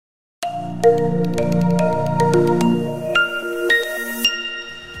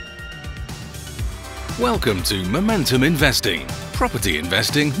Welcome to Momentum Investing, property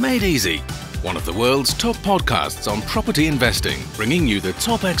investing made easy. One of the world's top podcasts on property investing, bringing you the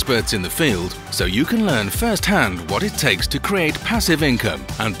top experts in the field so you can learn firsthand what it takes to create passive income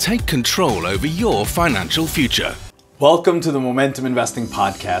and take control over your financial future. Welcome to the Momentum Investing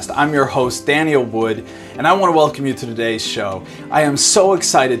Podcast. I'm your host, Daniel Wood, and I want to welcome you to today's show. I am so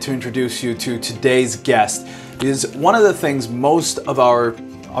excited to introduce you to today's guest. Because one of the things most of our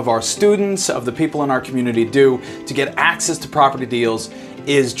students, of the people in our community do to get access to property deals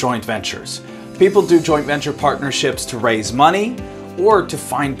is joint ventures. People do joint venture partnerships to raise money or to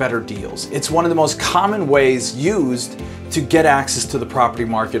find better deals. It's one of the most common ways used to get access to the property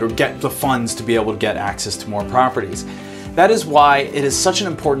market or get the funds to be able to get access to more properties. That is why it is such an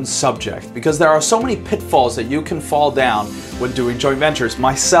important subject, because there are so many pitfalls that you can fall down when doing joint ventures.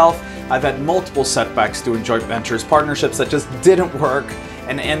 Myself, I've had multiple setbacks doing joint ventures, partnerships that just didn't work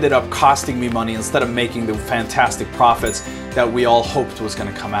and ended up costing me money instead of making the fantastic profits that we all hoped was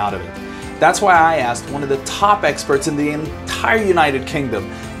going to come out of it. That's why I asked one of the top experts in the entire United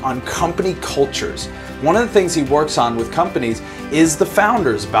Kingdom on company cultures. One of the things he works on with companies is the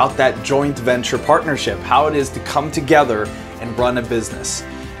founders, about that joint venture partnership, how it is to come together and run a business.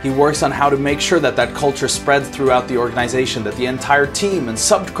 He works on how to make sure that that culture spreads throughout the organization, that the entire team and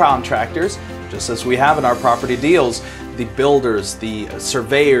subcontractors, just as we have in our property deals, the builders, the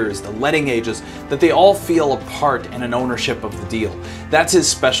surveyors, the letting agents, that they all feel a part and an ownership of the deal. That's his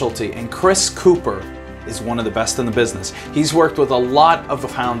specialty, and Chris Cooper is one of the best in the business. He's worked with a lot of the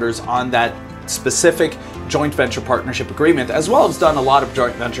founders on that specific joint venture partnership agreement, as well as done a lot of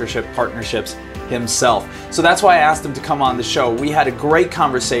joint venture partnerships himself. So that's why I asked him to come on the show. We had a great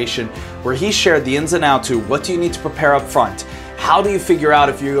conversation where he shared the ins and outs to what do you need to prepare up front? How do you figure out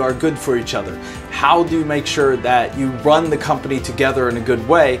if you are good for each other? How do you make sure that you run the company together in a good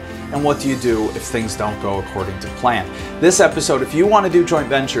way? And what do you do if things don't go according to plan? This episode, if you want to do joint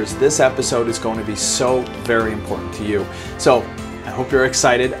ventures, this episode is going to be so very important to you. So I hope you're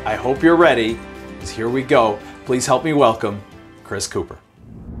excited. I hope you're ready, because here we go. Please help me welcome Chris Cooper.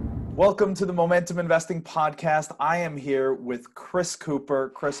 Welcome to the Momentum Investing Podcast. I am here with Chris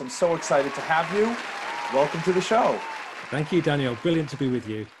Cooper. Chris, I'm so excited to have you. Welcome to the show. Thank you, Daniel. Brilliant to be with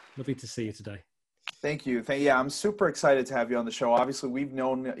you. Lovely to see you today. Thank you. Yeah, I'm super excited to have you on the show. Obviously, we've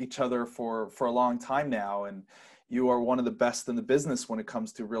known each other for a long time now, and you are one of the best in the business when it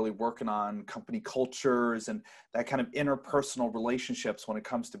comes to really working on company cultures and that kind of interpersonal relationships when it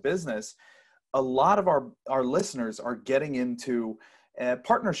comes to business. A lot of our listeners are getting into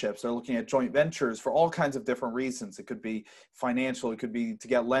partnerships. They're looking at joint ventures for all kinds of different reasons. It could be financial. It could be to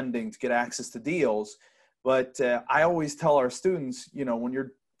get lending, to get access to deals. But I always tell our students, you know, when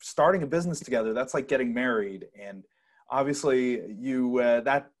you're starting a business together, that's like getting married. And obviously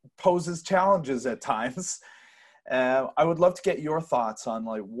that poses challenges at times. I would love to get your thoughts on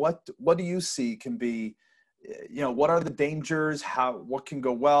like, what do you see can be, you know, what are the dangers? What can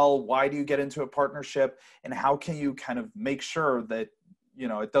go well? Why do you get into a partnership? And how can you kind of make sure that, you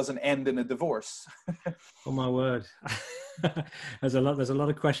know, it doesn't end in a divorce? Oh my word. There's a lot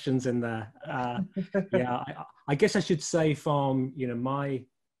of questions in there. Yeah, I guess I should say from, you know,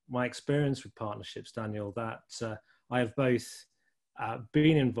 my experience with partnerships, Daniel, that I have both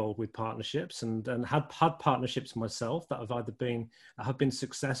been involved with partnerships and had partnerships myself that have been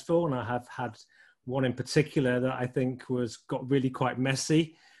successful, and I have had one in particular that I think got really quite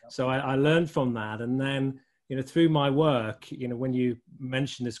messy. So I learned from that, and then, you know, through my work, you know, when you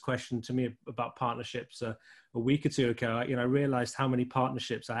mentioned this question to me about partnerships a week or two ago, you know, I realized how many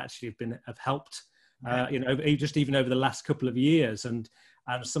partnerships I actually have helped, you know, just even over the last couple of years, and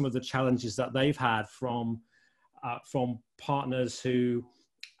some of the challenges that they've had from partners who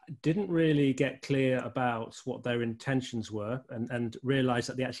didn't really get clear about what their intentions were and realized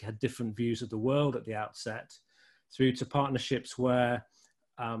that they actually had different views of the world at the outset, through to partnerships where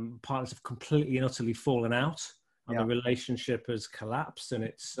partners have completely and utterly fallen out and the relationship has collapsed, and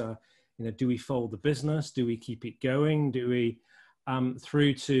it's, you know, do we fold the business? Do we keep it going? Do we,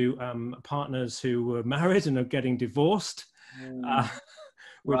 through to partners who were married and are getting divorced,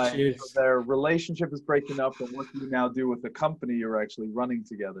 which is... So their relationship is breaking up, and what do you now do with the company you're actually running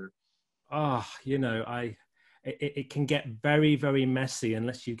together? You know, it can get very, very messy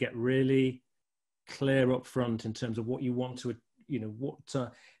unless you get really clear up front in terms of what you want to, you know, what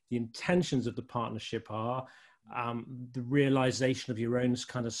the intentions of the partnership are, the realization of your own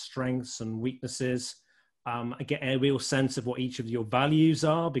kind of strengths and weaknesses. I get a real sense of what each of your values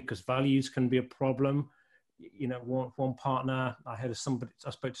are, because values can be a problem. you know, one partner, I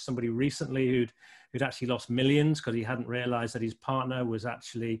spoke to somebody recently who'd actually lost millions because he hadn't realized that his partner was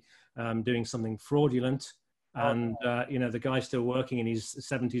actually doing something fraudulent. And, you know, the guy's still working in his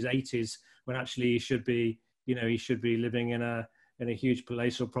 70s, 80s, when actually he should be living in a huge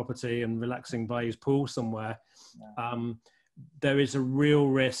palatial property and relaxing by his pool somewhere. There is a real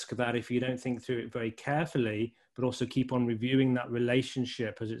risk that if you don't think through it very carefully, but also keep on reviewing that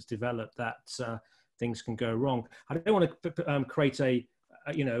relationship as it's developed, that things can go wrong. I don't want to create a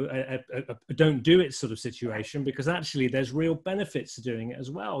don't do it sort of situation, because actually there's real benefits to doing it as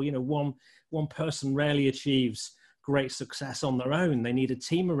well. You know, one person rarely achieves great success on their own. They need a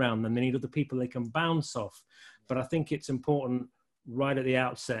team around them. They need other people they can bounce off. But I think it's important right at the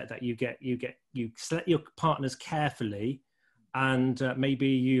outset that you select your partners carefully, and maybe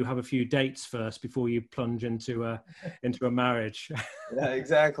you have a few dates first before you plunge into a marriage. Yeah,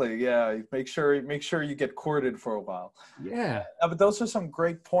 exactly. Yeah, make sure you get courted for a while. Yeah. But those are some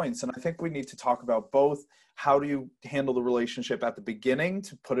great points, and I think we need to talk about both how do you handle the relationship at the beginning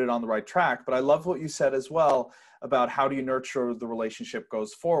to put it on the right track. But I love what you said as well about how do you nurture the relationship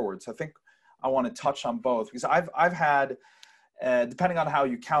goes forward. So I think I want to touch on both, because I've had, depending on how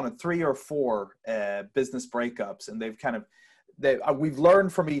you count it, 3 or 4 business breakups, and we've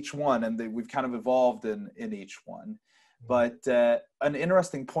learned from each one, and we've kind of evolved in each one. But an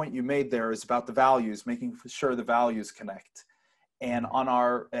interesting point you made there is about the values, making sure the values connect. And on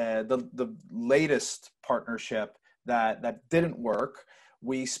our the latest partnership that didn't work,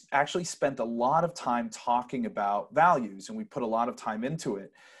 we actually spent a lot of time talking about values, and we put a lot of time into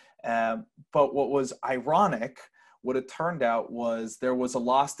it. But what was ironic, what it turned out was there was a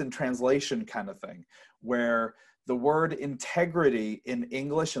lost in translation kind of thing, where the word integrity in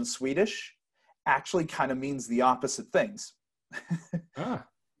English and Swedish actually kind of means the opposite things.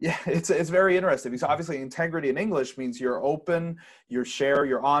 Yeah, it's very interesting, because obviously integrity in English means you're open, you share,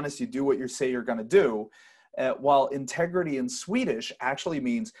 you're honest, you do what you say you're going to do. While integrity in Swedish actually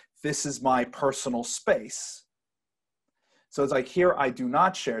means this is my personal space. So it's like, here I do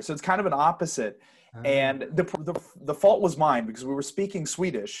not share. So it's kind of an opposite. And the fault was mine, because we were speaking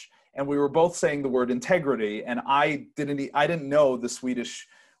Swedish and we were both saying the word integrity, and I didn't know the Swedish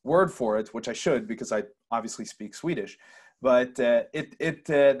word for it, which I should, because I obviously speak Swedish. But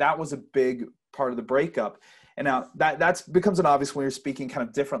that was a big part of the breakup. And now that becomes an obvious when you're speaking kind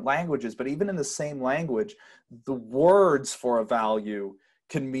of different languages, but even in the same language, the words for a value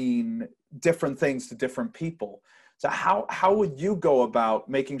can mean different things to different people. So how would you go about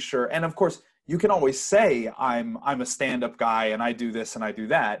making sure, and of course, you can always say, I'm a stand-up guy and I do this and I do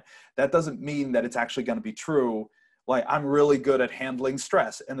that. That doesn't mean that it's actually going to be true. Like, I'm really good at handling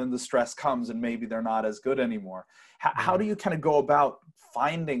stress, and then the stress comes and maybe they're not as good anymore. How do you kind of go about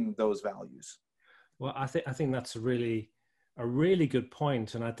finding those values? Well, I think that's a really good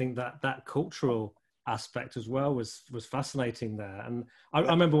point. And I think that cultural aspect as well was fascinating there. And I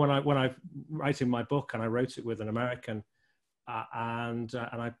remember when I writing my book, and I wrote it with an American, and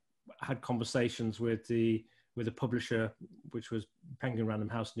I had conversations with the publisher, which was Penguin Random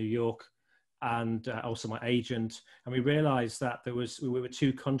House New York, and also my agent, and we realized that we were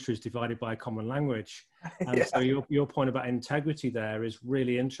 2 countries divided by a common language. And so your point about integrity there is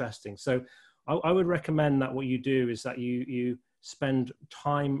really interesting. So I would recommend that what you do is that you spend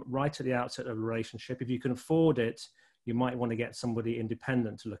time right at the outset of a relationship. If you can afford it, you might want to get somebody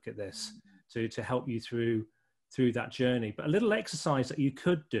independent to look at this, to help you through that journey. But a little exercise that you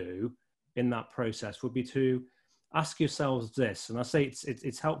could do in that process would be to ask yourselves this, and I say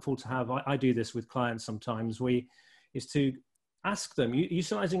it's helpful to have, I do this with clients sometimes, is to ask them,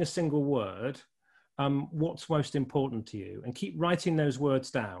 utilizing a single word, what's most important to you, and keep writing those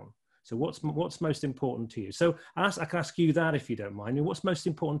words down. So what's most important to you? So I can ask you that, if you don't mind. What's most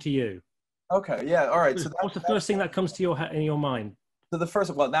important to you? Okay, yeah, all right. So what's the first thing that comes to in your mind? So the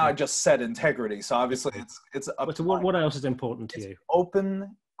first, well, now I just said integrity, so obviously it's up. So what else is important to you?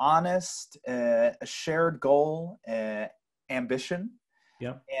 Open, honest, a shared goal, ambition,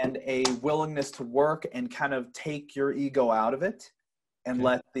 and a willingness to work and kind of take your ego out of it, and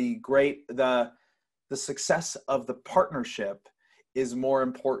let the success of the partnership is more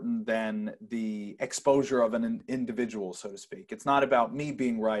important than the exposure of an individual, so to speak. It's not about me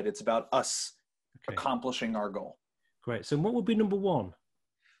being right. It's about us accomplishing our goal. Great. So what would be number 1?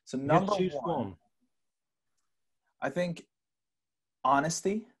 So number one, I think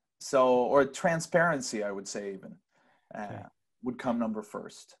honesty. Or transparency, I would say even. would come number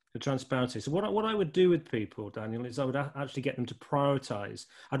first. The transparency. So what I would do with people, Daniel, is I would actually get them to prioritize.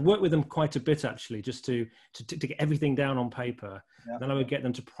 I'd work with them quite a bit, actually, just to get everything down on paper. Yeah. Then I would get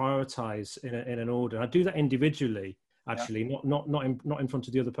them to prioritize in an order. I'd do that individually, actually, not in front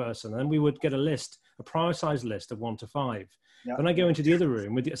of the other person. And then we would get a prioritized list of 1 to 5. Yeah. Then I go into the other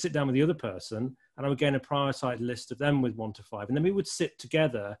room, sit down with the other person, and I would get a prioritized list of them with 1 to 5. And then we would sit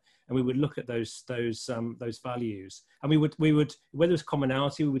together and we would look at those values. And we would, where there's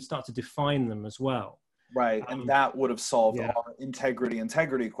commonality, we would start to define them as well. Right. And that would have solved our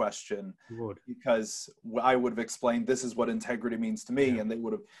integrity question. Because I would have explained, this is what integrity means to me. And they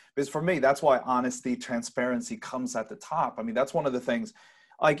would have, because for me, that's why honesty, transparency comes at the top. I mean, that's one of the things,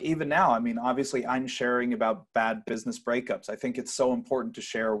 like even now, I mean, obviously I'm sharing about bad business breakups. I think it's so important to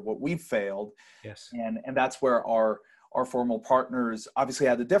share what we've failed. Yes. And that's where our formal partners obviously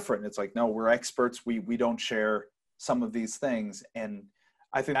had the different. It's like, no, we're experts. We don't share some of these things. And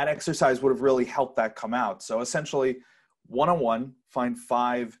I think that exercise would have really helped that come out. So essentially, one-on-one, find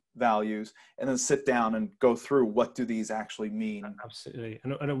 5 values, and then sit down and go through what do these actually mean. Absolutely.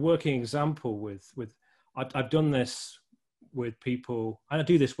 And a working example with I've done this with people, and I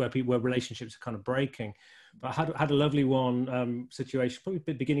do this where relationships are kind of breaking. But I had a lovely one situation, probably at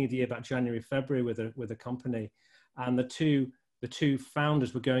the beginning of the year, about January, February, with a company, and the two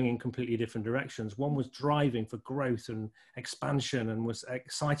founders were going in completely different directions. One was driving for growth and expansion and was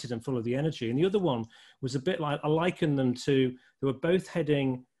excited and full of the energy. And the other one was a bit like, I liken them to, who were both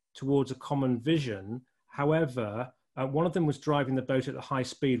heading towards a common vision. However, one of them was driving the boat at a high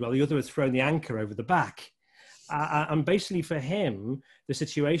speed while the other was throwing the anchor over the back. And basically for him, the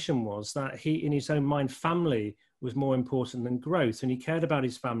situation was that he, in his own mind, family was more important than growth. And he cared about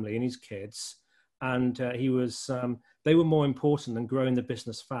his family and his kids. And they were more important than growing the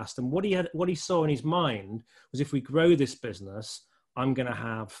business fast. And what he saw in his mind was, if we grow this business, I'm going to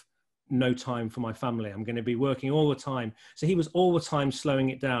have no time for my family. I'm going to be working all the time. So he was all the time slowing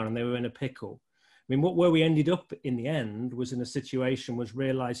it down, and they were in a pickle. I mean, where we ended up in the end was in a situation was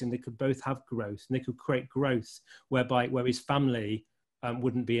realizing they could both have growth, and they could create growth where his family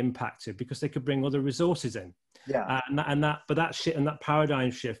wouldn't be impacted because they could bring other resources in. Yeah. That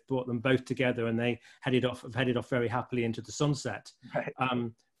paradigm shift brought them both together, and they headed off very happily into the sunset. Right.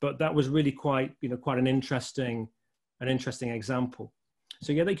 But that was really quite an interesting example.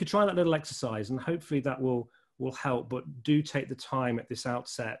 So yeah, they could try that little exercise, and hopefully that will help. But do take the time at this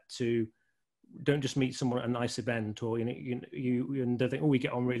outset to, don't just meet someone at a nice event, or you and think, oh, we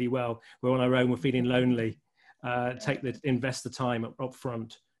get on really well, we're on our own, we're feeling lonely. Invest the time up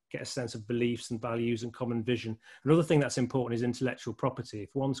front, get a sense of beliefs and values and common vision. Another thing that's important is intellectual property. If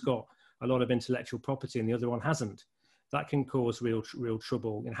one's got a lot of intellectual property and the other one hasn't, that can cause real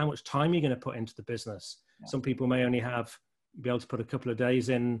trouble. And how much time you're going to put into the business. Yeah. Some people may only be able to put a couple of days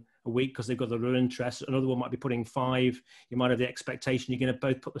in a week because they've got their own interest. Another one might be putting 5. You might have the expectation you're going to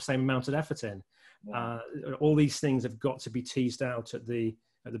both put the same amount of effort in. Yeah. All these things have got to be teased out at the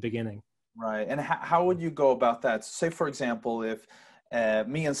beginning. Right. And how would you go about that? Say, for example, if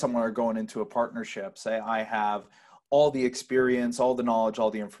me and someone are going into a partnership, say I have all the experience, all the knowledge, all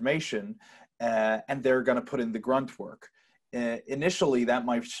the information, and they're going to put in the grunt work. Initially, that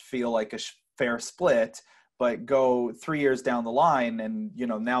might feel like a fair split, but go 3 years down the line and,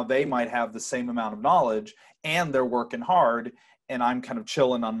 now they might have the same amount of knowledge and they're working hard and I'm kind of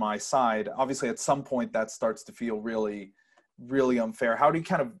chilling on my side. Obviously, at some point that starts to feel really, really unfair. How do you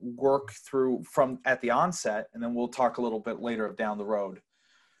kind of work through from at the onset? And then we'll talk a little bit later down the road.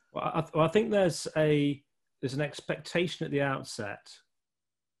 Well, I think there's an expectation at the outset,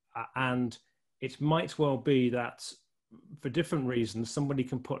 and it might well be that for different reasons, somebody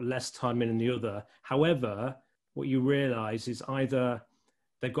can put less time in than the other. However, what you realize is either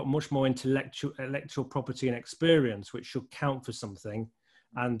they've got much more intellectual property and experience, which should count for something,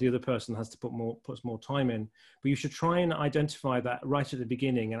 and the other person has to puts more time in. But you should try and identify that right at the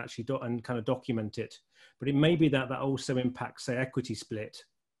beginning and actually kind of document it. But it may be that also impacts, say, equity split.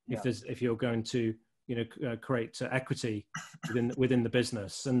 Yeah. If you're going to create equity within the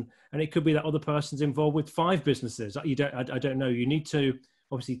business, and it could be that other person's involved with 5 businesses. I don't know. You need to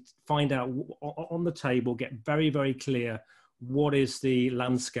obviously find out on the table, get very, very clear what is the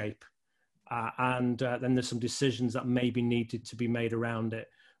landscape, and then there's some decisions that may be needed to be made around it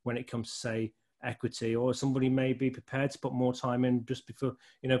when it comes to, say, equity, or somebody may be prepared to put more time in just before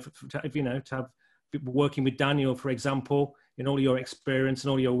to have working with Daniel, for example, in all your experience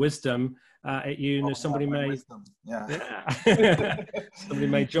and all your wisdom, somebody may, somebody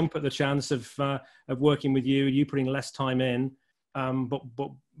may jump at the chance of working with you putting less time in,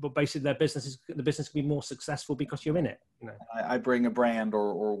 but basically the business can be more successful because you're in it. You know, I bring a brand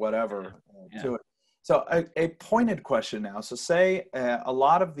or whatever to it. So a pointed question now. So say a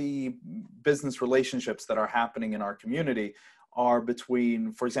lot of the business relationships that are happening in our community are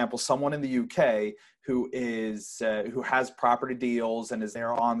between, for example, someone in the UK who has property deals and is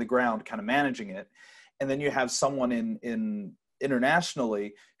there on the ground kind of managing it. And then you have someone in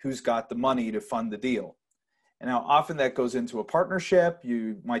internationally who's got the money to fund the deal. And now often that goes into a partnership.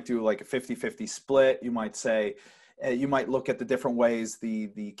 You might do like a 50-50 split. You might say, you might look at the different ways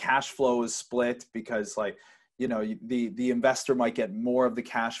the cash flow is split, because like, you know, the investor might get more of the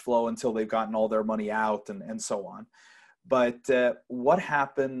cash flow until they've gotten all their money out and so on. But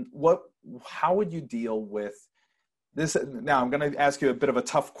how would you deal with this? Now I'm going to ask you a bit of a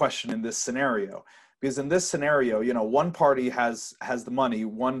tough question in this scenario, because in this scenario, you know, one party has the money,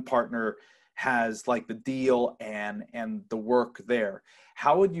 one partner has like the deal and the work there.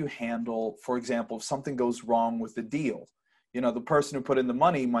 How would you handle, for example, if something goes wrong with the deal? You know, the person who put in the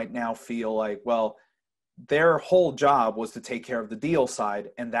money might now feel like, well, their whole job was to take care of the deal side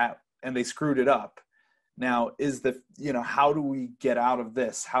and they screwed it up. Now, how do we get out of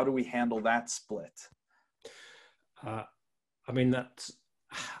this? How do we handle that split? I mean,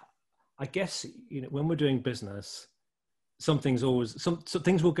 I guess, you know, when we're doing business, some things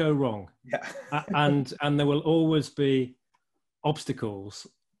will go wrong. Yeah. and there will always be obstacles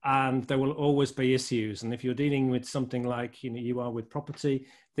and there will always be issues. And if you're dealing with something like, you know, you are with property,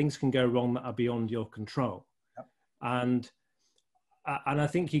 things can go wrong that are beyond your control. Yep. And I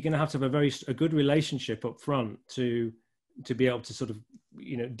think you're going to have a good relationship up front to be able to sort of,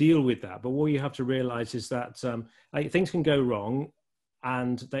 you know, deal with that. But what you have to realize is that things can go wrong,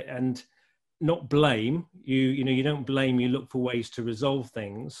 and not blame. You don't blame, you look for ways to resolve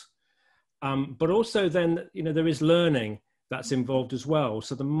things. But also then, you know, there is learning that's involved as well.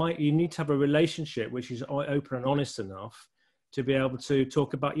 So you need to have a relationship which is open and honest enough to be able to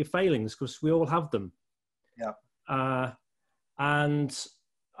talk about your failings, because we all have them. Yeah. And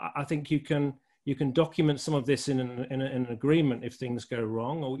I think you can document some of this in an agreement if things go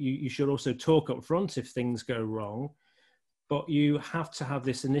wrong, or you should also talk up front if things go wrong. But you have to have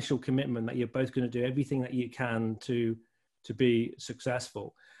this initial commitment that you're both going to do everything that you can to be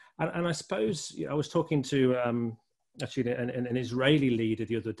successful. And I suppose, you know, I was talking to actually an Israeli leader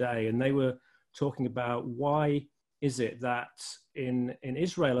the other day, and they were talking about why is it that in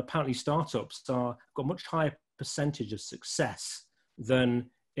Israel, apparently startups got much higher percentage of success than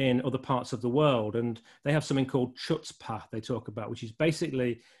in other parts of the world. And they have something called chutzpah they talk about, which is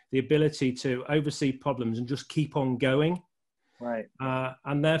basically the ability to oversee problems and just keep on going. Right.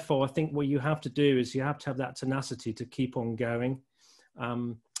 And therefore, I think what you have to do is you have to have that tenacity to keep on going.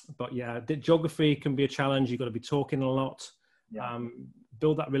 But yeah, the geography can be a challenge. You've got to be talking a lot. Yeah.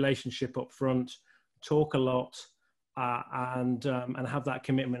 Build that relationship up front, talk a lot, and have that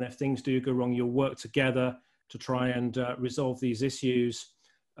commitment. If things do go wrong, you'll work together to try and resolve these issues.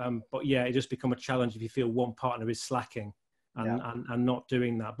 But yeah, it just become a challenge if you feel one partner is slacking and not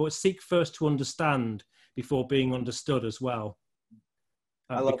doing that. But seek first to understand before being understood as well.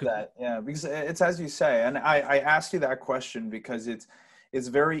 I love that. Yeah, because it's as you say, and I asked you that question because it's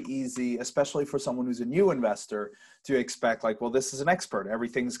very easy, especially for someone who's a new investor, to expect like, well, this is an expert.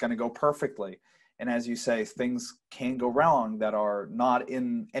 Everything's going to go perfectly. And as you say, things can go wrong that are not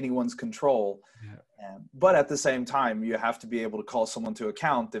in anyone's control. Yeah. But at the same time, you have to be able to call someone to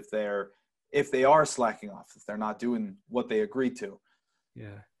account if they are slacking off, if they're not doing what they agreed to.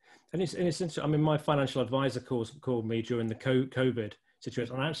 Yeah. And it's interesting. I mean, my financial advisor called me during the COVID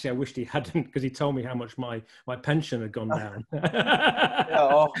situation. And actually, I wished he hadn't, because he told me how much my pension had gone down.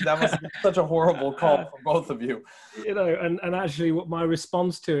 Yeah, that was such a horrible call for both of you. You know, and actually what my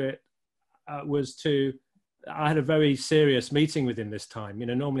response to it was I had a very serious meeting with him this time. You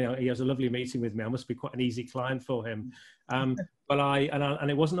know, normally he has a lovely meeting with me. I must be quite an easy client for him. But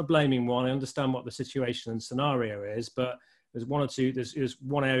it wasn't a blaming one. I understand what the situation and scenario is, but there's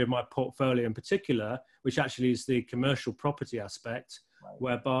one area of my portfolio in particular, which actually is the commercial property aspect, right,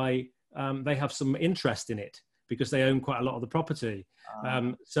 whereby they have some interest in it because they own quite a lot of the property.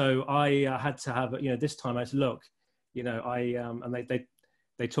 So I had to have, you know, this time I said, look, you know, and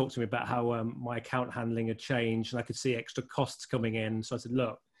they talked to me about how my account handling had changed and I could see extra costs coming in. So I said,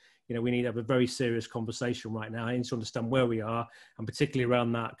 look, you know, we need to have a very serious conversation right now. I need to understand where we are, and particularly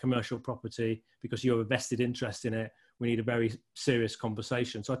around that commercial property, because you have a vested interest in it. We need a very serious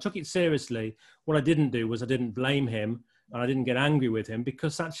conversation. So I took it seriously. What I didn't do was I didn't blame him and I didn't get angry with him,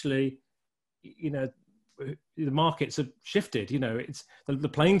 because actually, you know, the markets have shifted. You know, it's the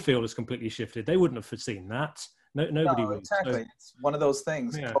playing field has completely shifted. They wouldn't have foreseen that. Nobody No, would. exactly. So, It's one of those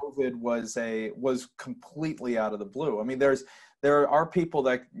things. yeah. COVID was completely out of the blue. I mean, there are people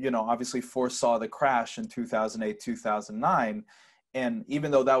that, obviously foresaw the crash in 2008, 2009. And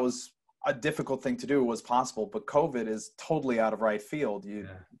even though that was a difficult thing to do, it was possible, but COVID is totally out of right field.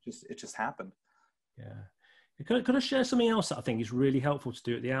 It just happened. Yeah. Could I share something else that I think is really helpful to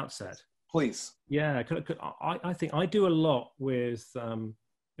do at the outset? Please. Yeah, I think I do a lot with, and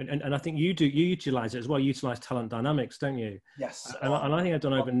I think you utilize it as well. You utilize talent dynamics, don't you? Yes. And I think I've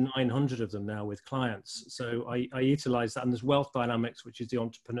done over 900 of them now with clients. So I utilize that. And there's wealth dynamics, which is the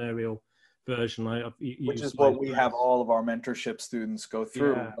entrepreneurial version. Which is what we have all of our mentorship students go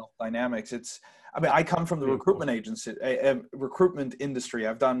through. Yeah. Wealth dynamics. I come from the recruitment agency, recruitment industry.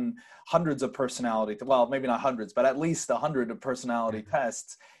 I've done hundreds of personality, well, maybe not hundreds, but at least 100 of personality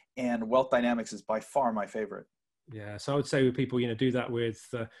tests. And wealth dynamics is by far my favorite. Yeah, so I would say with people, do that with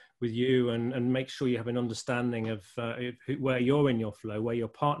you, and make sure you have an understanding of where you're in your flow, where your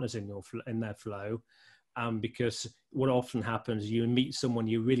partner's in their flow, because what often happens, you meet someone,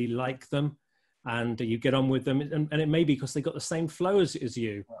 you really like them, and you get on with them, and it may be because they got the same flow as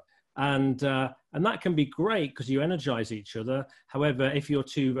you, and that can be great because you energize each other. However, if you're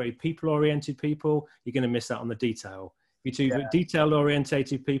two very people-oriented people, you're going to miss out on the detail. If you're two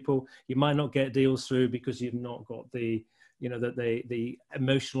detail-orientated people, you might not get deals through because you've not got the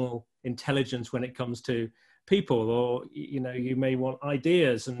emotional intelligence when it comes to people, or you may want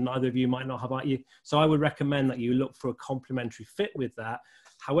ideas and neither of you might not have ideas. So I would recommend that you look for a complementary fit with that.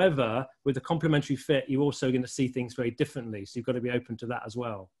 However, with a complementary fit, you're also going to see things very differently. So you've got to be open to that as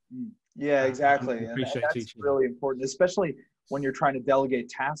well. Yeah, exactly. And appreciate that's really important, especially when you're trying to delegate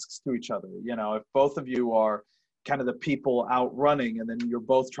tasks to each other. If both of you are kind of the people out running, and then you're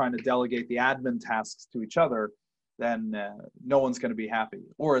both trying to delegate the admin tasks to each other, then no one's going to be happy,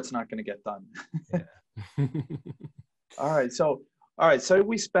 or it's not going to get done. All right. So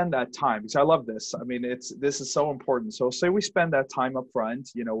we spend that time, because I love this. I mean, this is so important. So say we spend that time up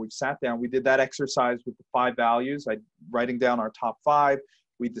front, we've sat down, we did that exercise with the 5 values, writing down our top 5,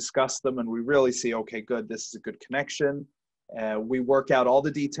 we discuss them, and we really see, okay, good, this is a good connection. We work out all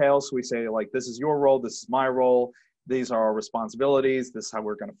the details. So we say, like, this is your role, this is my role, these are our responsibilities, this is how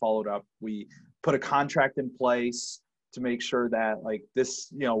we're going to follow it up. We put a contract in place to make sure that, like,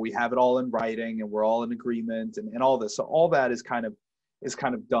 this, we have it all in writing and we're all in agreement and all this. So all that is kind of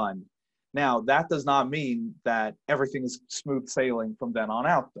done. Now, that does not mean that everything is smooth sailing from then on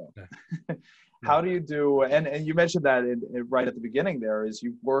out, though. Yeah. How do you do, and you mentioned that right at the beginning there, is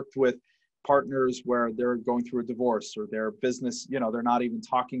you've worked with partners where they're going through a divorce, or their business, they're not even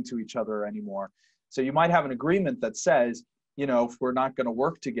talking to each other anymore. So you might have an agreement that says, if we're not going to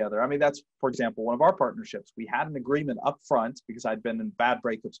work together. I mean, that's, for example, one of our partnerships. We had an agreement up front, because I'd been in bad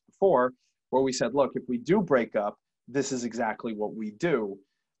breakups before, where we said, look, if we do break up, this is exactly what we do.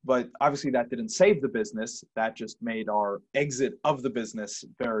 But obviously that didn't save the business. That just made our exit of the business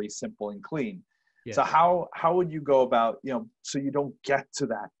very simple and clean. Yeah. So how would you go about, so you don't get to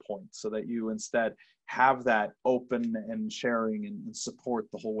that point, so that you instead have that open and sharing and support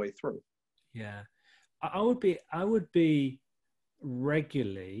the whole way through? Yeah, I would be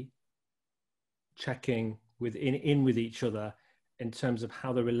regularly checking with each other in terms of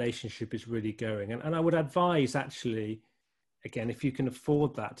how the relationship is really going. And I would advise, actually, again, if you can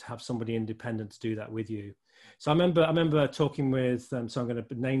afford that, to have somebody independent to do that with you. So I remember talking with, so I'm going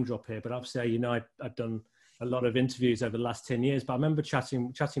to name drop here, but obviously, I've done a lot of interviews over the last 10 years, but I remember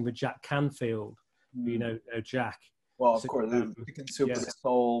chatting with Jack Canfield, you know Jack. Well, of course, Chicken Soup for the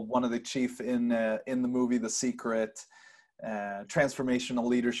Soul, one of the chief in the movie The Secret, Transformational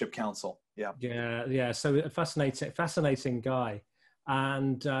Leadership Council. Yeah. So a fascinating guy.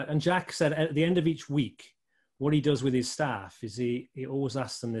 And Jack said at the end of each week, what he does with his staff is he always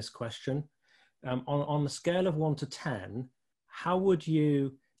asks them this question. On the scale of 1 to 10, how would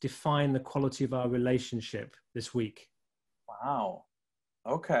you define the quality of our relationship this week? Wow.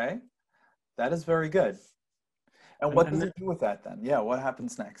 Okay. That is very good. And what does it do with that then? Yeah. What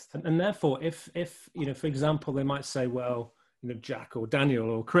happens next? And therefore, if for example, they might say, well, Jack or Daniel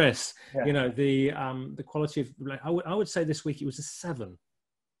or Chris, the quality of, I would say this week it was a 7.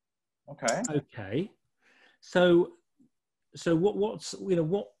 Okay. So what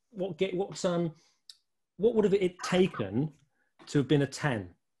would have it taken to have been a 10?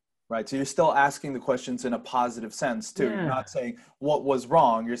 Right. So you're still asking the questions in a positive sense too. Yeah. You're not saying what was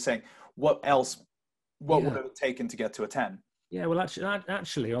wrong. You're saying what would it have taken to get to a 10? Yeah. Well,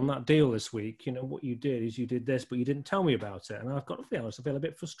 actually on that deal this week, what you did is you did this, but you didn't tell me about it. And I've got to be honest, I feel a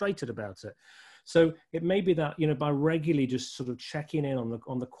bit frustrated about it. So it may be that, by regularly just sort of checking in on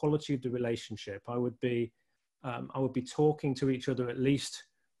the quality of the relationship, I would be I would be talking to each other at least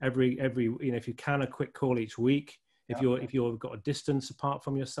every if you can, a quick call each week. If you've got a distance apart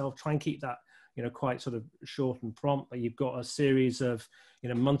from yourself, try and keep that quite sort of short and prompt. But you've got a series of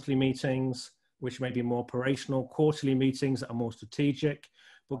monthly meetings, which may be more operational, quarterly meetings that are more strategic,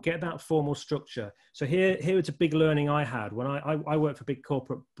 but get that formal structure. So here it's a big learning I had when I worked for big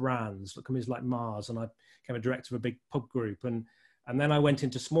corporate brands, companies like Mars, and I became a director of a big pub group, and then I went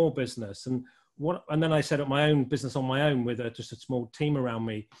into small business, and then I set up my own business on my own with just a small team around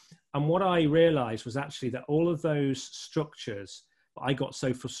me. And what I realized was actually that all of those structures I got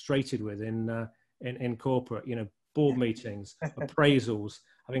so frustrated with in corporate, board meetings, appraisals,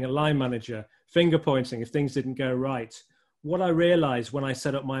 having a line manager, finger pointing if things didn't go right. What I realized when I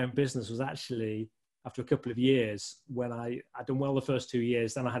set up my own business was actually, after a couple of years, when I'd done well the first 2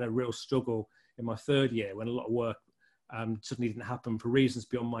 years, then I had a real struggle in my third year when a lot of work suddenly didn't happen for reasons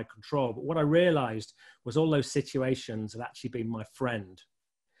beyond my control. But what I realized was all those situations had actually been my friend.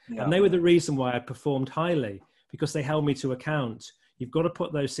 Yeah. And they were the reason why I performed highly, because they held me to account. You've got to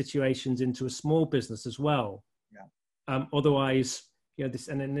put those situations into a small business as well. Yeah. Otherwise,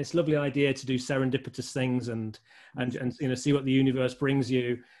 this lovely idea to do serendipitous things and see what the universe brings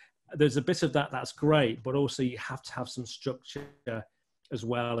you. There's a bit of that's great, but also you have to have some structure as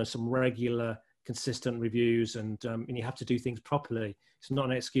well, and some regular, consistent reviews, and you have to do things properly. It's not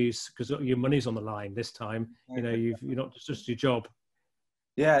an excuse because your money's on the line this time. You're not just your job.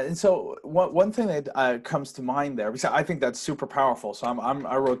 Yeah, and so one thing that comes to mind there, because I think that's super powerful. So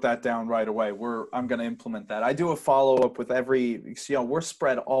I wrote that down right away. I'm going to implement that. I do a follow up with we're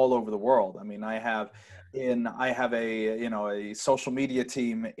spread all over the world. I mean, I have a social media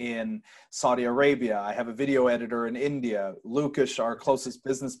team in Saudi Arabia. I have a video editor in India. Lucas, our closest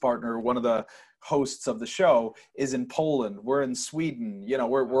business partner, one of the hosts of the show, is in Poland. We're in Sweden.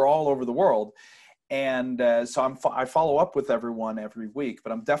 We're all over the world. And so I follow up with everyone every week,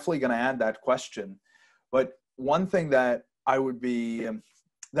 but I'm definitely going to add that question. But one thing that I would be,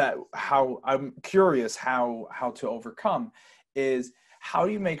 I'm curious how to overcome is, how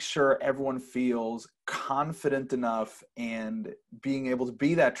do you make sure everyone feels confident enough and being able to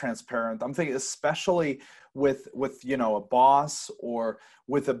be that transparent? I'm thinking especially with a boss or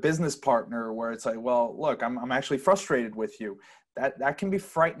with a business partner where it's like, well, look, I'm actually frustrated with you. That can be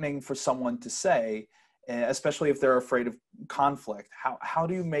frightening for someone to say, especially if they're afraid of conflict. How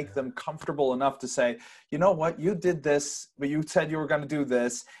do you make them comfortable enough to say, you know what, you did this, but you said you were going to do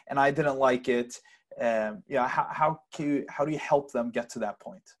this, and I didn't like it. How do you help them get to that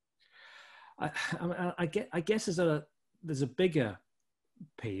point? I guess there's a bigger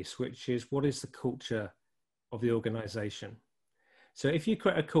piece, which is, what is the culture of the organization? So if you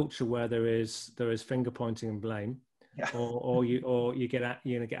create a culture where there is finger pointing and blame, yeah. or you get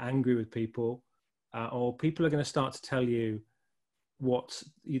angry with people, or people are going to start to tell you what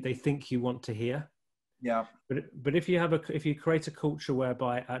they think you want to hear. Yeah. But if you create a culture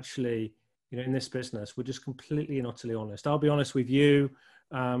whereby actually, in this business, we're just completely and utterly honest. I'll be honest with you,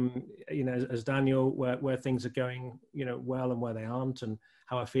 as Daniel, where things are going, well, and where they aren't, and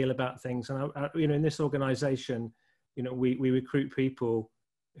how I feel about things. And in this organization, we recruit people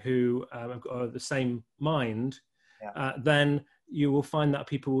who are the same mind. Yeah. Then you will find that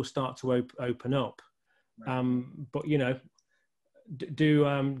people will start to open up. Right. But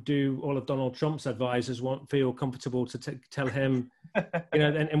do all of Donald Trump's advisors feel comfortable to tell him,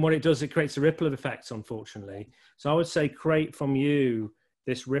 and what it does, it creates a ripple effect, unfortunately. So I would say, create from you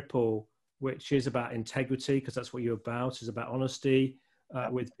this ripple, which is about integrity, because that's what you're about, is about honesty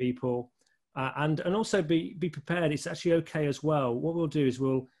with people, and also be prepared. It's actually okay as well. What we'll do is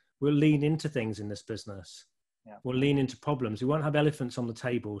we'll lean into things in this business. Yeah. We'll lean into problems. We won't have elephants on the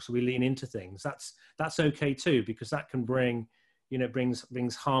table, so we lean into things. That's okay too, because that can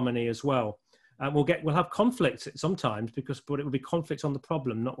brings harmony as well. We'll have conflict sometimes, but it will be conflict on the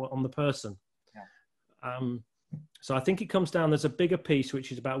problem, not on the person. Yeah. So I think it comes down. There's a bigger piece,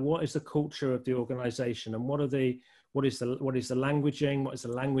 which is about what is the culture of the organization, and what is the languaging, what is the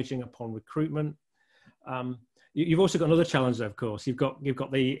languaging upon recruitment. You've also got another challenge there, of course. You've got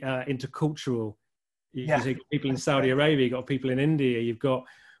the intercultural. You've got people in Saudi Arabia, you've got people in India, you've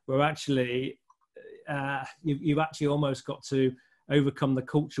actually almost got to overcome the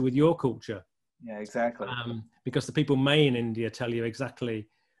culture with your culture. Yeah, exactly. Because the people may in India tell you exactly,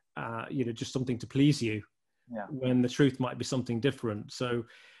 just something to please you, when the truth might be something different. So,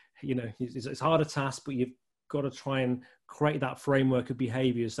 it's a harder task, but you've got to try and create that framework of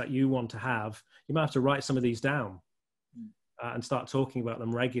behaviors that you want to have. You might have to write some of these down. And start talking about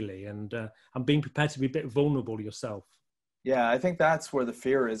them regularly, and being prepared to be a bit vulnerable yourself. Yeah, I think that's where the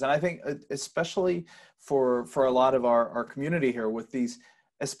fear is. And I think especially for a lot of our community here with these,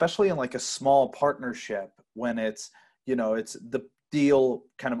 especially in like a small partnership, when it's, you know, it's the deal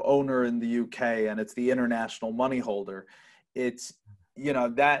kind of owner in the UK and it's the international money holder, it's, you know,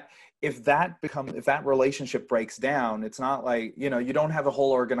 that if that relationship breaks down, it's not like, you know, you don't have a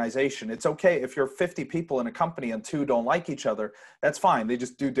whole organization. It's okay if you're 50 people in a company and 2 don't like each other, that's fine. They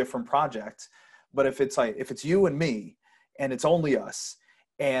just do different projects. But if it's like, if it's you and me, and it's only us,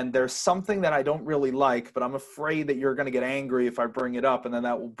 and there's something that I don't really like, but I'm afraid that you're going to get angry if I bring it up, and then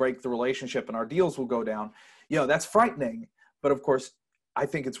that will break the relationship and our deals will go down. You know, that's frightening. But of course, I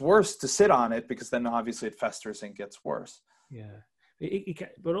think it's worse to sit on it, because then obviously it festers and gets worse. Yeah.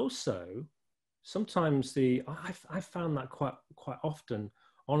 But also sometimes I found that quite often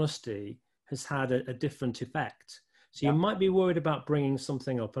honesty has had a different effect. So you might be worried about bringing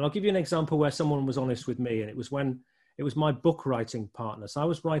something up. And I'll give you an example where someone was honest with me, and it was my book writing partner. So I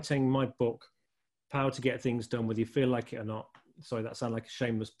was writing my book, How to Get Things Done, whether you feel like it or not. Sorry, that sounded like a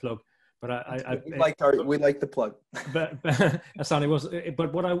shameless plug, but we like the plug. but it was.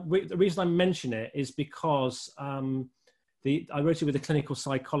 But the reason I mention it is because I wrote it with a clinical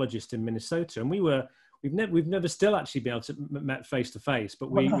psychologist in Minnesota, and we've never still actually been able to met face to face,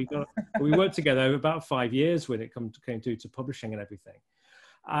 but we worked together over about 5 years when it came to publishing and everything.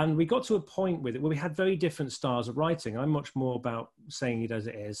 And we got to a point with it where we had very different styles of writing. I'm much more about saying it as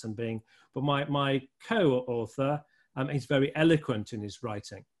it is and but my co-author, he's very eloquent in his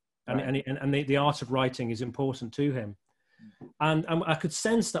writing, and the art of writing is important to him. And I could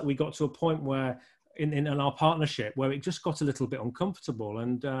sense that we got to a point where in our partnership where it just got a little bit uncomfortable.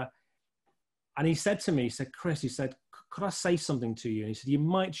 And he said to me, Chris, could I say something to you? And he said, you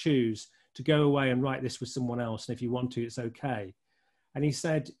might choose to go away and write this with someone else. And if you want to, it's okay. And he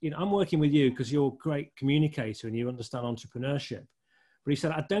said, I'm working with you because you're a great communicator and you understand entrepreneurship. But he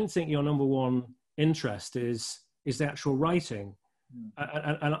said, I don't think your number one interest is the actual writing.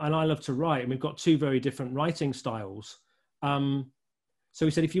 And I love to write, and we've got 2 very different writing styles. So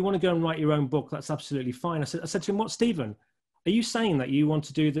he said, if you want to go and write your own book, that's absolutely fine. I said to him, what, Stephen, are you saying that you want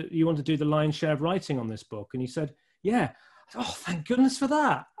to do the lion's share of writing on this book? And he said, yeah. I said, oh, thank goodness for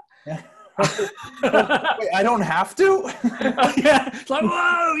that. Yeah. Wait, I don't have to. Yeah, it's like,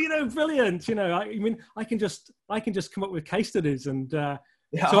 whoa, brilliant. I can just come up with case studies and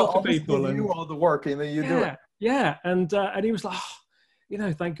talk to people and do all the work, and then you do it. Yeah, and he was like,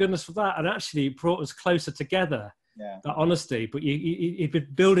 thank goodness for that. And actually, it brought us closer together. Yeah, that honesty. But you've been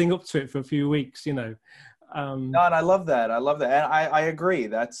building up to it for a few weeks, No, and I love that. And I agree.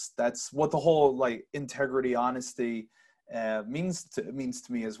 That's what the whole like integrity, honesty means to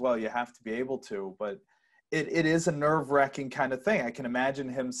me as well. You have to be able to, but it is a nerve-wracking kind of thing. I can imagine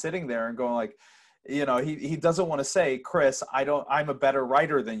him sitting there and going like, he doesn't want to say, Chris, I'm a better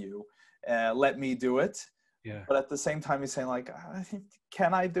writer than you. Let me do it. Yeah. But at the same time, he's saying like,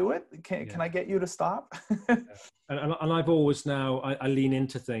 can I do it? Can I get you to stop? And I've always now, I lean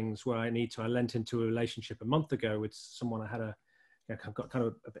into things where I need to. I lent into a relationship a month ago with someone I had I've got kind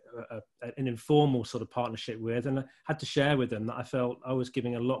of an informal sort of partnership with, and I had to share with them that I felt I was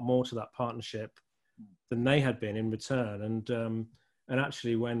giving a lot more to that partnership than they had been in return. And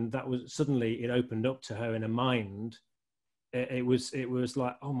actually, when that was suddenly, it opened up to her in her mind. It was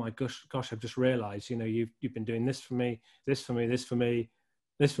like, oh my gosh, I've just realized, you've been doing this for me, this for me, this for me,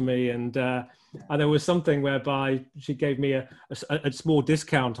 this for me. And there was something whereby she gave me a small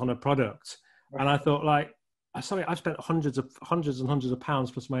discount on a product. And I thought like, sorry, I've spent hundreds and hundreds of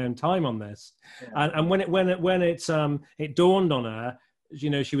pounds plus my own time on this. Yeah. And when it dawned on her,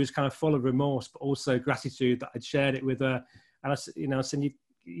 she was kind of full of remorse, but also gratitude that I'd shared it with her. And I said,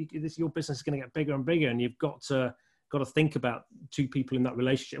 your business is going to get bigger and bigger, and you've got to think about 2 people in that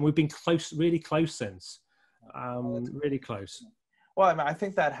relationship. And we've been really close since, really close. Well, I mean, I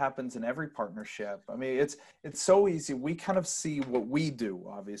think that happens in every partnership. I mean, it's so easy. We kind of see what we do,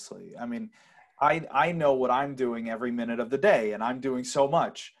 obviously. I mean, I know what I'm doing every minute of the day, and I'm doing so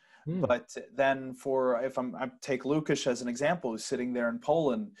much. But then I take Lucas as an example, who's sitting there in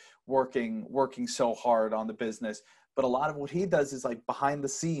Poland working so hard on the business. But a lot of what he does is like behind the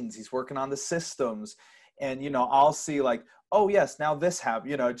scenes. He's working on the systems. And, I'll see like, oh yes, now this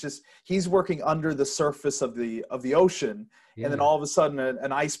happened, just, he's working under the surface of the ocean. Yeah. And then all of a sudden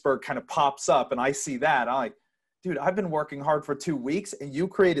an iceberg kind of pops up, and I see that. I'm like, dude, I've been working hard for 2 weeks and you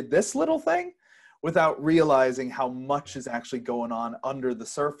created this little thing, without realizing how much is actually going on under the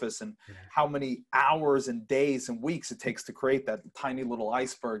surface, and how many hours and days and weeks it takes to create that tiny little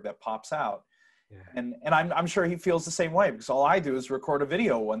iceberg that pops out. Yeah. And I'm sure he feels the same way, because all I do is record a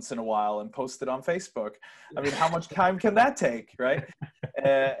video once in a while and post it on Facebook. I mean, how much time can that take, right?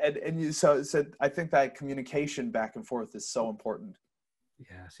 So I think that communication back and forth is so important.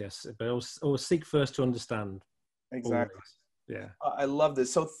 Yes. But always seek first to understand. Exactly. Always. Yeah. I love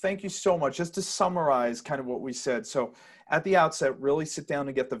this. So thank you so much. Just to summarize kind of what we said. So at the outset, really sit down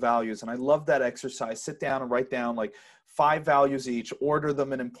and get the values. And I love that exercise. Sit down and write down like 5 values each, order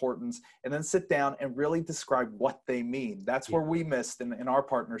them in importance, and then sit down and really describe what they mean. That's where we missed in our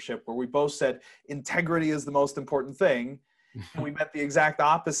partnership, where we both said integrity is the most important thing. And we met the exact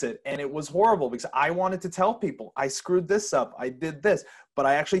opposite. And it was horrible, because I wanted to tell people I screwed this up. I did this, but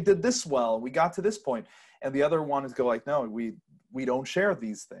I actually did this well. We got to this point. And the other one is go like, no, we don't share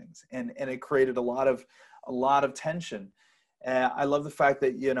these things. And it created a lot of tension. I love the fact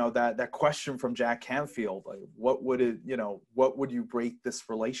that, that question from Jack Canfield, like, what would you rate this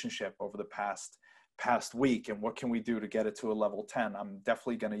relationship over the past week? And what can we do to get it to a level 10? I'm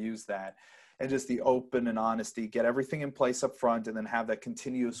definitely going to use that. And just the open and honesty, get everything in place up front, and then have that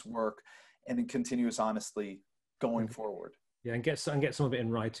continuous work and then continuous honesty going forward. Yeah, and get some of it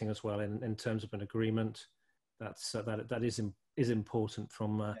in writing as well, in terms of an agreement. That is important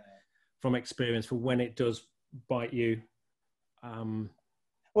from experience, for when it does bite you.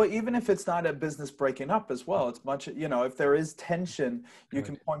 Well, even if it's not a business breaking up as well, it's much, if there is tension, you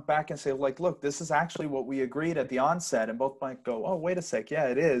can point back and say, like, look, this is actually what we agreed at the onset, and both might go, oh, wait a sec, yeah,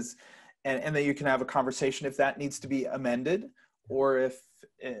 it is. And then you can have a conversation if that needs to be amended, or if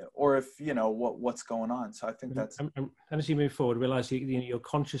what's going on. So I think that's. And as you move forward, realize your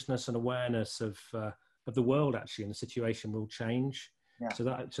consciousness and awareness of the world actually in the situation will change. Yeah. So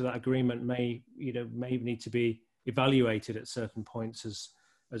that agreement may need to be evaluated at certain points as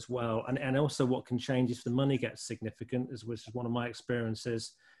well. And also what can change if the money gets significant, which is one of my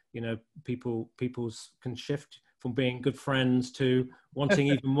experiences. People can shift from being good friends to wanting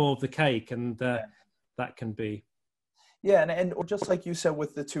even more of the cake, and that can be. Yeah, and just like you said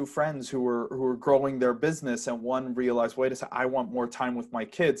with the 2 friends who were growing their business, and one realized, wait a second, I want more time with my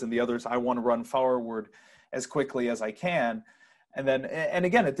kids, and the others, I want to run forward as quickly as I can. And then, and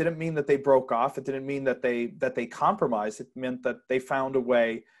again, it didn't mean that they broke off. It didn't mean that they compromised. It meant that they found a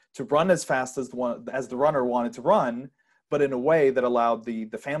way to run as fast as the runner wanted to run, but in a way that allowed the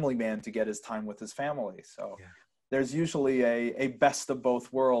family man to get his time with his family. So there's usually a best of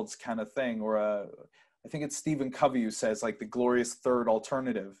both worlds kind of thing, or I think it's Stephen Covey who says, like, the glorious third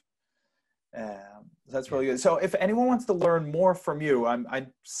alternative. That's really good. So if anyone wants to learn more from you,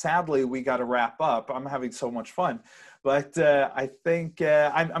 sadly, we got to wrap up. I'm having so much fun, but I think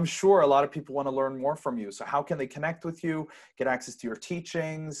I'm sure a lot of people want to learn more from you. So how can they connect with you, get access to your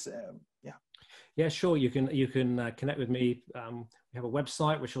teachings? Yeah, sure. You can connect with me. We have a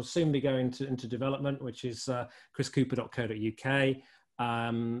website which will soon be going into development, which is chriscooper.co.uk.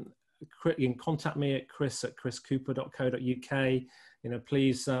 You can contact me at chris@chriscooper.co.uk.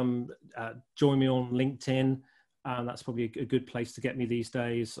 Please join me on LinkedIn. That's probably a good place to get me these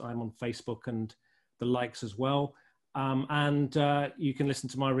days. I'm on Facebook and the likes as well. And you can listen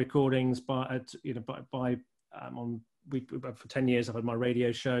to my recordings for 10 years. I've had my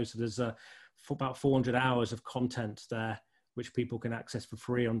radio show, so there's about 400 hours of content there, which people can access for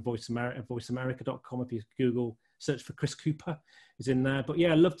free on voiceamerica.com. If you search for Chris Cooper, is in there. But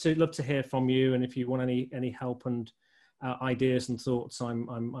yeah, love to hear from you, and if you want any help and ideas and thoughts,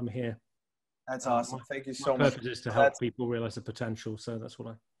 I'm here. That's awesome. Thank you so much. My purpose is to help people realize the potential, so that's what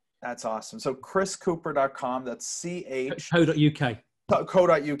I. That's awesome. So chriscooper.com. That's .co.uk.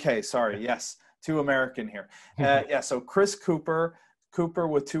 Co.uk. Sorry. Yes. Too American here. So Chris Cooper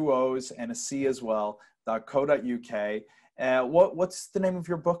with 2 O's and a C as well. .co.uk. What's the name of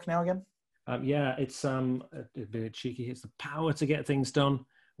your book now again? It's a bit cheeky. It's The Power to Get Things Done,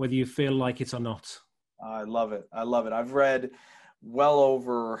 whether you feel like it or not. I love it. I've read well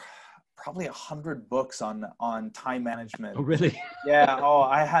over probably 100 books on time management. Oh, really? Yeah. Oh,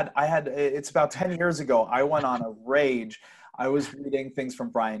 I had. It's about 10 years ago. I went on a rage. I was reading things from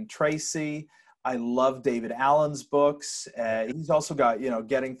Brian Tracy. I love David Allen's books. He's also got,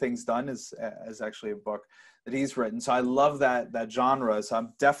 Getting Things Done is actually a book that he's written. So I love that genre. So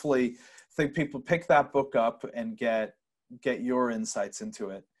I'm definitely think people pick that book up and get your insights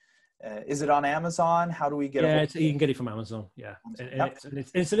into it. Is it on Amazon? How do we get it? You can get it from Amazon. Yeah.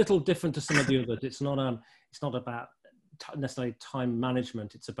 It's a little different to some of the others. It's not about necessarily time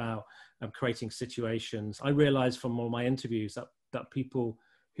management. It's about creating situations. I realized from all my interviews that people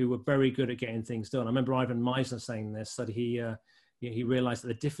who were very good at getting things done. I remember Ivan Misner saying this, that he realized that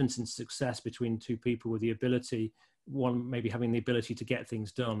the difference in success between 2 people with the ability, one maybe having the ability to get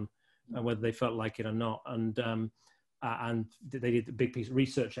things done whether they felt like it or not. And they did a big piece of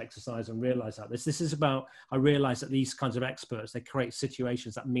research exercise and realized that this is about, I realized that these kinds of experts, they create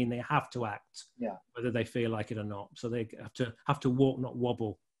situations that mean they have to act, whether they feel like it or not. So they have to walk, not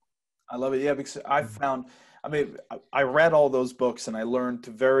wobble. I love it. Yeah, because I found, I mean, I read all those books and I learned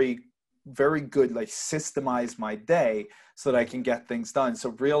to very good, like, systemize my day so that I can get things done.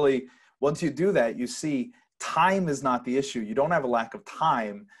 So really, once you do that, you see time is not the issue. You don't have a lack of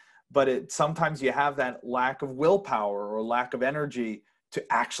time, but sometimes you have that lack of willpower or lack of energy to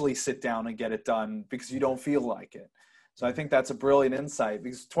actually sit down and get it done because you don't feel like it. So I think that's a brilliant insight,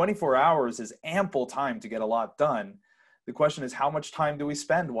 because 24 hours is ample time to get a lot done. The question is, how much time do we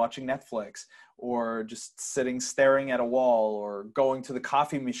spend watching Netflix, or just sitting staring at a wall, or going to the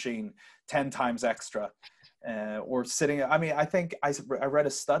coffee machine 10 times extra, or sitting? I mean, I think I read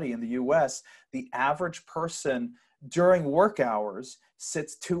a study in the US, the average person during work hours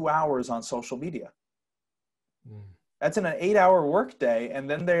sits 2 hours on social media. That's in an 8-hour work day. And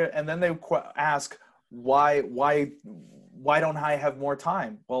then they ask, why don't I have more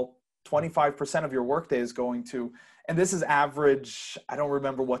time? Well, 25% of your workday is going to, and this is average, I don't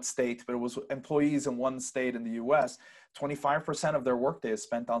remember what state, but it was employees in one state in the US, 25% of their workday is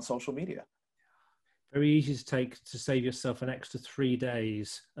spent on social media. Very easy to save yourself an extra 3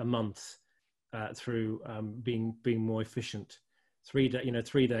 days a month through being more efficient. 3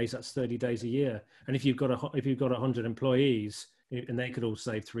 days, that's 30 days a year. And if you've got 100 employees and they could all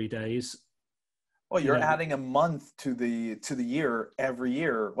save 3 days. Well, you're adding a month to the year every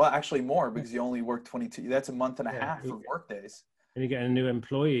year. Well, actually more, because you only work 22. That's a month and a half of work days. And you get a new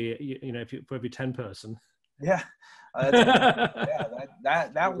employee, for every 10 person. Yeah.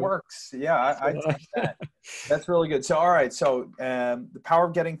 That works. Yeah, I take that. That's really good. So, all right. So, the power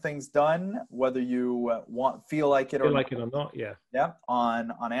of getting things done, whether you feel like it or not. Yeah. Yeah.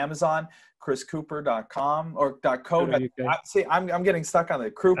 On Amazon, chriscooper.com or .co. See, I'm getting stuck on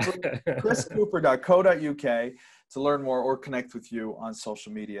the chriscooper.co.uk to learn more or connect with you on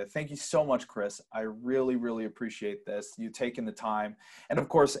social media. Thank you so much, Chris. I really, really appreciate this, you taking the time. And of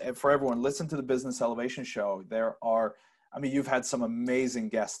course, for everyone, listen to the Business Elevation Show. You've had some amazing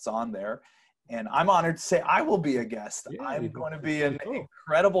guests on there, and I'm honored to say I will be a guest. Yeah, I'm going to be an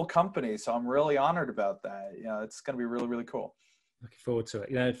incredible company. So I'm really honored about that. It's going to be really, really cool. Looking forward to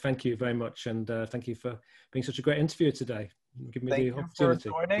it. Thank you very much. And thank you for being such a great interviewer today. Give me the opportunity.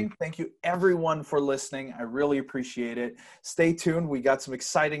 For joining. Thank you everyone for listening. I really appreciate it. Stay tuned. We got some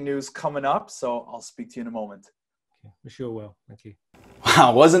exciting news coming up, so I'll speak to you in a moment. Okay. We sure will. Thank you.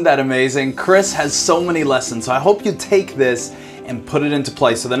 Wow, wasn't that amazing? Chris has so many lessons, so I hope you take this and put it into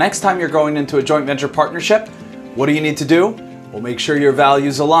place. So the next time you're going into a joint venture partnership, what do you need to do? Well, make sure your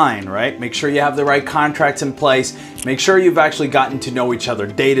values align, right? Make sure you have the right contracts in place. Make sure you've actually gotten to know each other,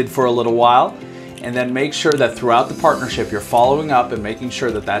 dated for a little while. And then make sure that throughout the partnership, you're following up and making sure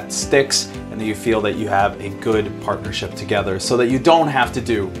that that sticks and that you feel that you have a good partnership together so that you don't have to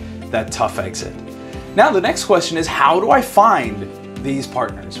do that tough exit. Now, the next question is, how do I find these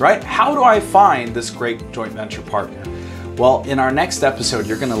partners, right? How do I find this great joint venture partner? Well, in our next episode,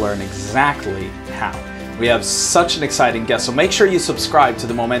 you're going to learn exactly how. We have such an exciting guest, so make sure you subscribe to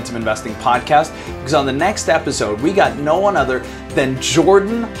the Momentum Investing podcast, because on the next episode, we got no one other than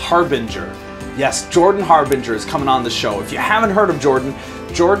Jordan Harbinger. Yes, Jordan Harbinger is coming on the show. If you haven't heard of Jordan,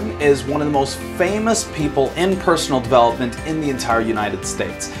 Jordan is one of the most famous people in personal development in the entire United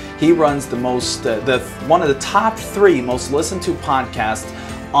States. He runs one of the top 3 most listened to podcasts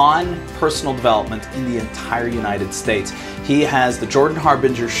on personal development in the entire United States. He has the Jordan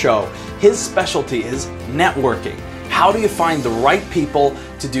Harbinger Show. His specialty is networking. How do you find the right people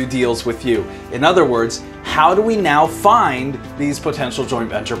to do deals with you? In other words, how do we now find these potential joint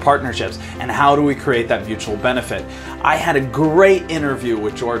venture partnerships, and how do we create that mutual benefit? I had a great interview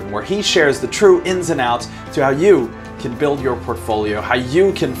with Jordan where he shares the true ins and outs to how you can build your portfolio, how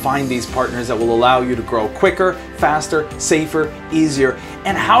you can find these partners that will allow you to grow quicker, faster, safer, easier,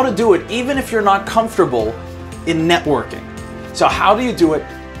 and how to do it even if you're not comfortable in networking. So how do you do it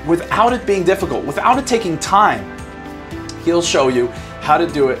without it being difficult, without it taking time? He'll show you how to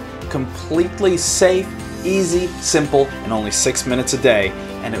do it completely safe, easy, simple, and only 6 minutes a day,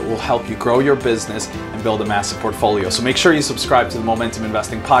 and it will help you grow your business and build a massive portfolio. So make sure you subscribe to the Momentum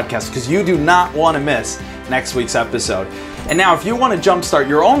Investing podcast, because you do not want to miss next week's episode. And now, if you want to jumpstart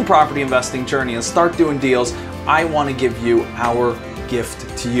your own property investing journey and start doing deals, I want to give you our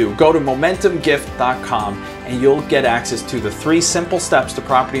gift to you. Go to MomentumGift.com and you'll get access to the 3 simple steps to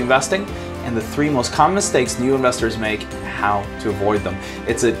property investing and the 3 most common mistakes new investors make and how to avoid them.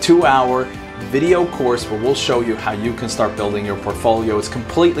 It's a 2-hour video course where we'll show you how you can start building your portfolio. It's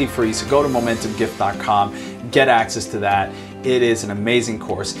completely free, so go to momentumgift.com, get access to that. It is an amazing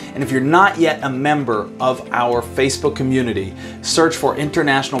course. And if you're not yet a member of our Facebook community, search for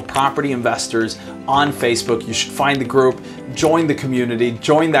International Property Investors on Facebook. You should find the group, join the community,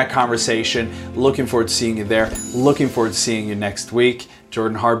 join that conversation. Looking forward to seeing you there. Looking forward to seeing you next week.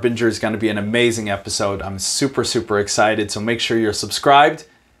 Jordan Harbinger is going to be an amazing episode. I'm super, super excited. So make sure you're subscribed.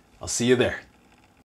 I'll see you there.